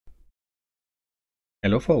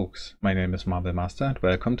Hello folks, my name is Marble Master and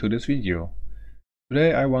welcome to this video.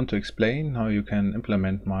 Today I want to explain how you can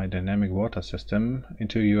implement my dynamic water system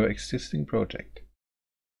into your existing project.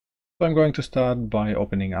 So I'm going to start by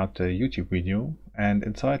opening up the YouTube video, and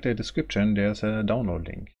inside the description there's a download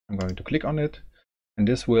link. I'm going to click on it and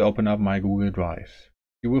this will open up my Google Drive.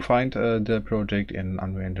 You will find the project in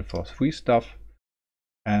Unreal Engine 4 free stuff,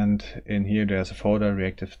 and in here there's a folder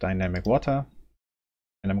Reactive Dynamic Water.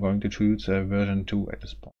 And I'm going to choose version 2 at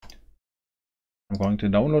this point. I'm going to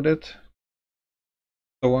download it.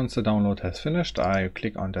 So once the download has finished, I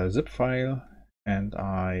click on the zip file and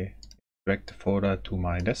I drag the folder to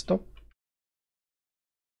my desktop.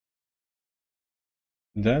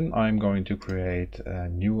 Then I'm going to create a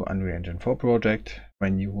new Unreal Engine 4 project.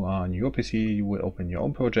 When you are on your PC, you will open your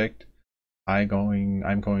own project. I'm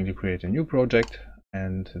going to create a new project,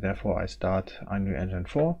 and therefore I start Unreal Engine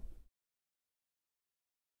 4.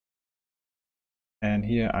 And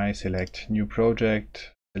here I select new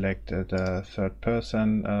project, select the third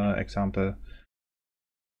person example,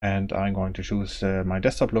 and I'm going to choose my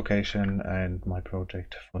desktop location and my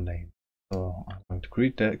project for name. So I'm going to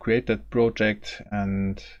create that project,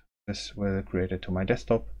 and this will create it to my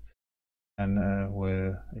desktop and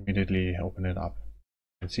will immediately open it up.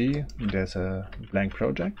 You can see there's a blank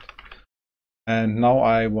project, and now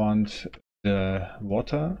I want the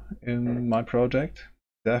water in my project.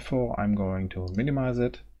 Therefore, I'm going to minimize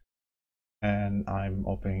it, and I'm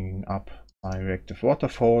opening up my reactive water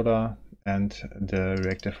folder and the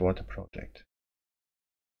reactive water project.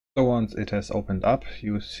 So once it has opened up,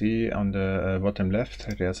 you see on the bottom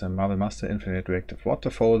left there's a Marble Master Infinite Reactive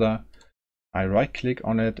Water folder. I right click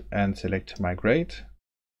on it and select migrate.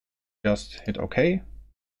 Just hit OK,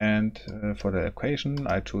 and for the equation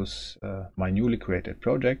I choose my newly created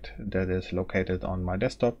project that is located on my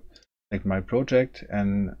desktop. Select my project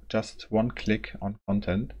and just one click on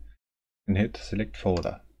content and hit select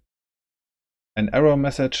folder. An error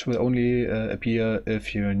message will only appear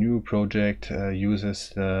if your new project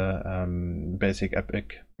uses the basic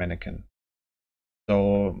epic mannequin.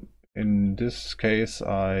 So in this case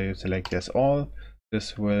I select yes all.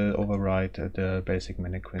 This will override the basic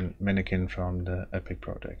mannequin from the epic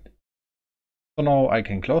project. So now I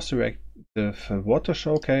can close the reactive water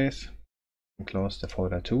showcase and close the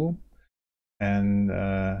folder too, and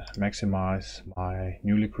maximize my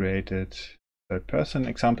newly created third person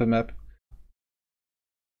example map.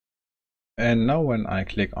 And now when I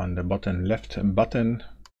click on the bottom left button,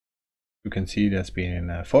 you can see there's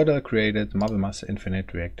been a folder created, Marble Master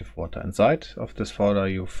Infinite Reactive Water. Inside of this folder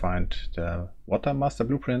you find the water master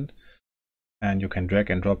blueprint, and you can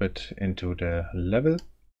drag and drop it into the level.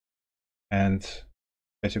 And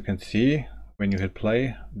as you can see, when you hit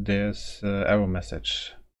play, there's an error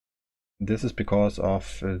message. This is because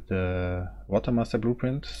of the Water Master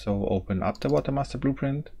Blueprint. So open up the Water Master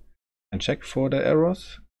Blueprint and check for the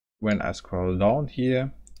errors. When I scroll down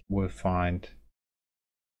here, we'll find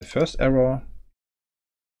the first error.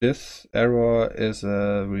 This error is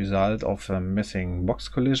a result of a missing box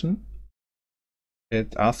collision.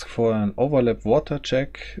 It asks for an overlap water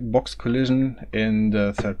check box collision in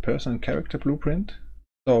the third person character blueprint.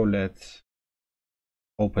 So let's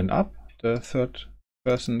open up the third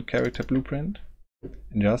person character blueprint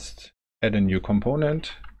and just add a new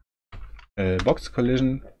component, box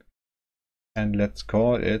collision, and let's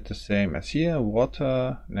call it the same as here,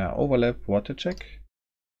 overlap water check.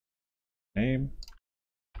 Name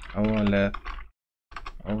overlap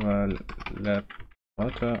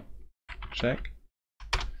water check.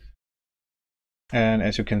 And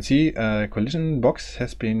as you can see, a collision box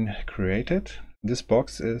has been created. This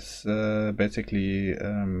box is basically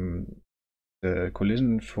the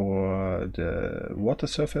collision for the water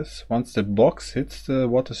surface. Once the box hits the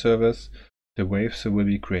water surface, the waves will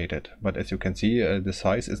be created. But as you can see, the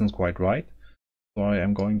size isn't quite right. So I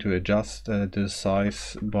am going to adjust the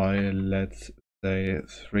size by, let's say,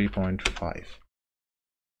 3.5.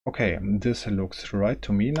 Okay, this looks right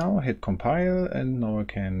to me now. Hit compile, and now I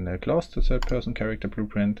can close the third person character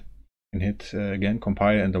blueprint and hit again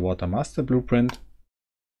compile in the Water Master blueprint.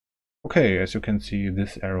 Okay, as you can see,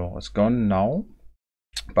 this error is gone now,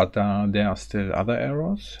 but there are still other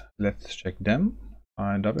errors. Let's check them.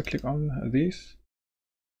 I double click on these.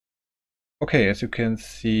 Okay, as you can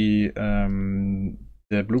see,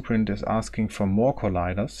 the blueprint is asking for more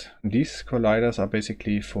colliders. These colliders are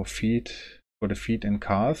basically for the feet and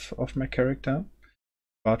calf of my character.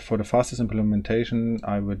 But for the fastest implementation,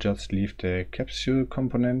 I will just leave the capsule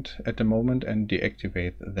component at the moment and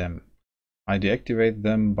deactivate them. I deactivate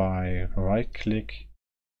them by right click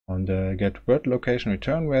on the get word location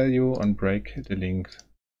return value and break the link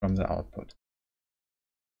from the output.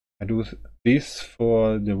 I do this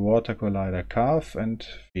for the water collider calf and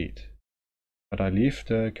feet, but I leave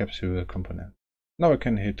the capsule component. Now I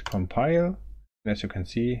can hit compile, and as you can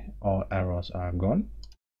see, all errors are gone.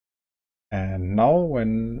 And now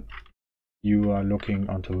when you are looking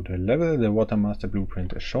onto the level, the water master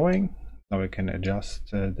blueprint is showing. Now I can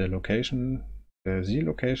adjust the location, the Z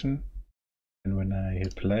location, and when I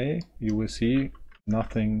hit play, you will see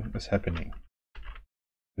nothing is happening.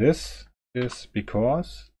 This is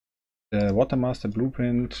because the water master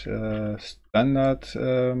blueprint standard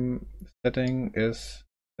setting is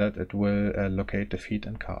that it will locate the feet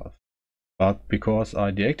and calf. But because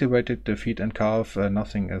I deactivated the feet and calf,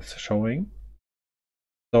 nothing is showing.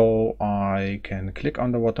 So I can click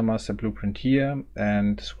on the water master blueprint here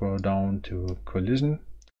and scroll down to collision.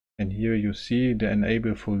 And here you see the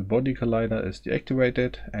enable full body collider is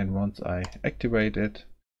deactivated. And once I activate it,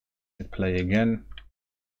 hit play again,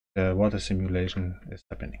 the water simulation is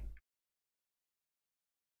happening.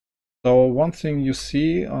 So one thing you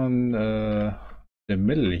see on the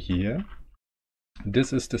middle here,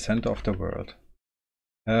 this is the center of the world.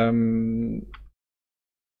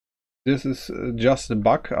 This is just a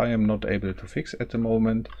bug I am not able to fix at the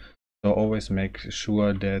moment. So always make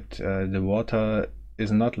sure that the water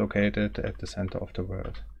is not located at the center of the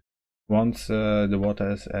world. Once the water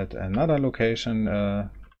is at another location,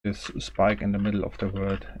 this spike in the middle of the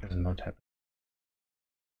world is not happening.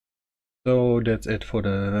 So that's it for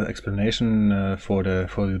the explanation for the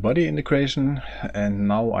full body integration, and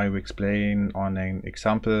now I will explain on an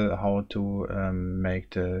example how to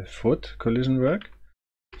make the foot collision work.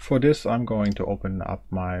 For this I'm going to open up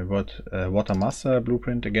my water master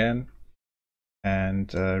blueprint again and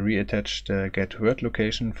reattach the get word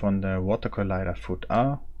location from the water collider foot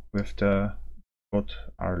R with the foot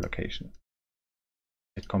R location.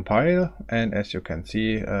 Hit compile, and as you can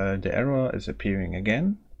see the error is appearing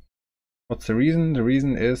again. What's the reason? The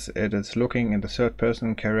reason is it is looking in the third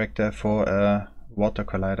person character for a water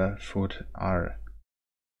collider foot R.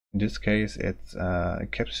 In this case it's a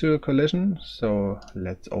capsule collision, so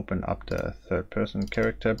let's open up the third person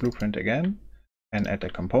character blueprint again and add a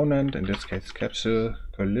component, in this case capsule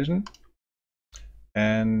collision,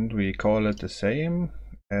 and we call it the same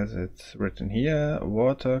as it's written here,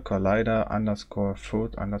 water collider underscore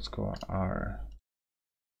foot underscore R.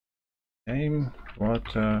 Name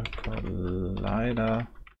water collider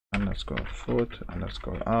underscore foot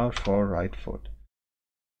underscore R for right foot.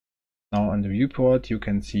 Now on the viewport you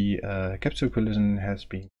can see a capsule collision has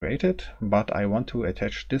been created, but I want to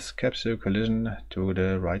attach this capsule collision to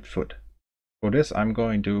the right foot. For this I'm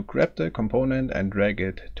going to grab the component and drag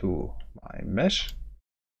it to my mesh,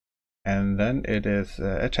 and then it is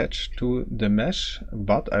attached to the mesh,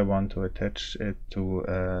 but I want to attach it to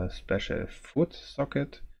a special foot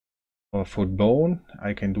socket or foot bone.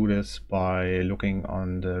 I can do this by looking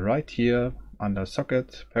on the right here under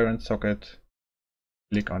socket, parent socket,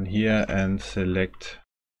 click on here and select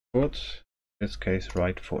foot, in this case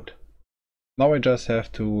right foot. Now I just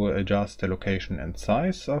have to adjust the location and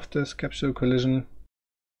size of this capsule collision.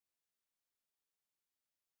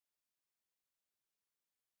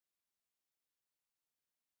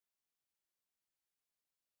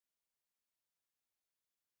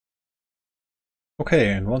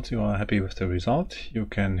 Okay, and once you are happy with the result, you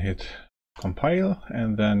can hit compile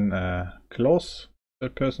and then close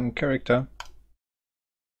third person character.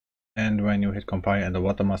 And when you hit compile and the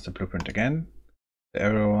water master blueprint again, the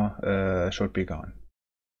error should be gone.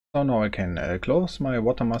 So now I can close my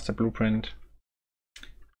water master blueprint,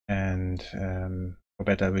 and for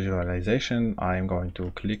better visualization I'm going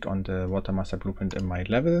to click on the water master blueprint in my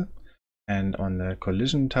level, and on the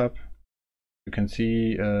collision tab you can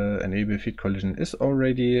see enable feet collision is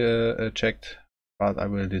already checked, but I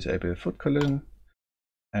will disable foot collision,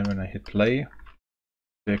 and when I hit play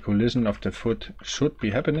the collision of the foot should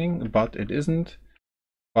be happening, but it isn't.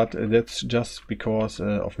 But that's just because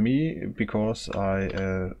of me, because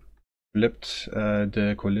I flipped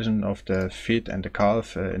the collision of the feet and the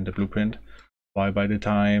calf in the blueprint. But by the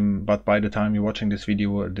time you're watching this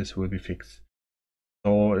video, this will be fixed.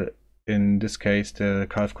 So in this case the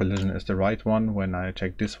calf collision is the right one. When I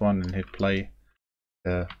check this one and hit play,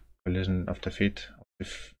 the collision of the feet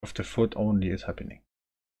of the foot only is happening.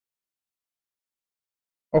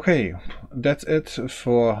 Okay, that's it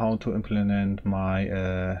for how to implement my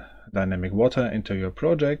dynamic water into your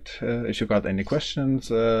project. If you got any questions,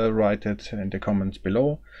 write it in the comments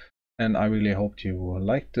below. And I really hope you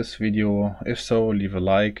liked this video. If so, leave a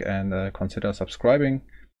like and consider subscribing.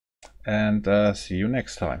 And see you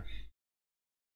next time.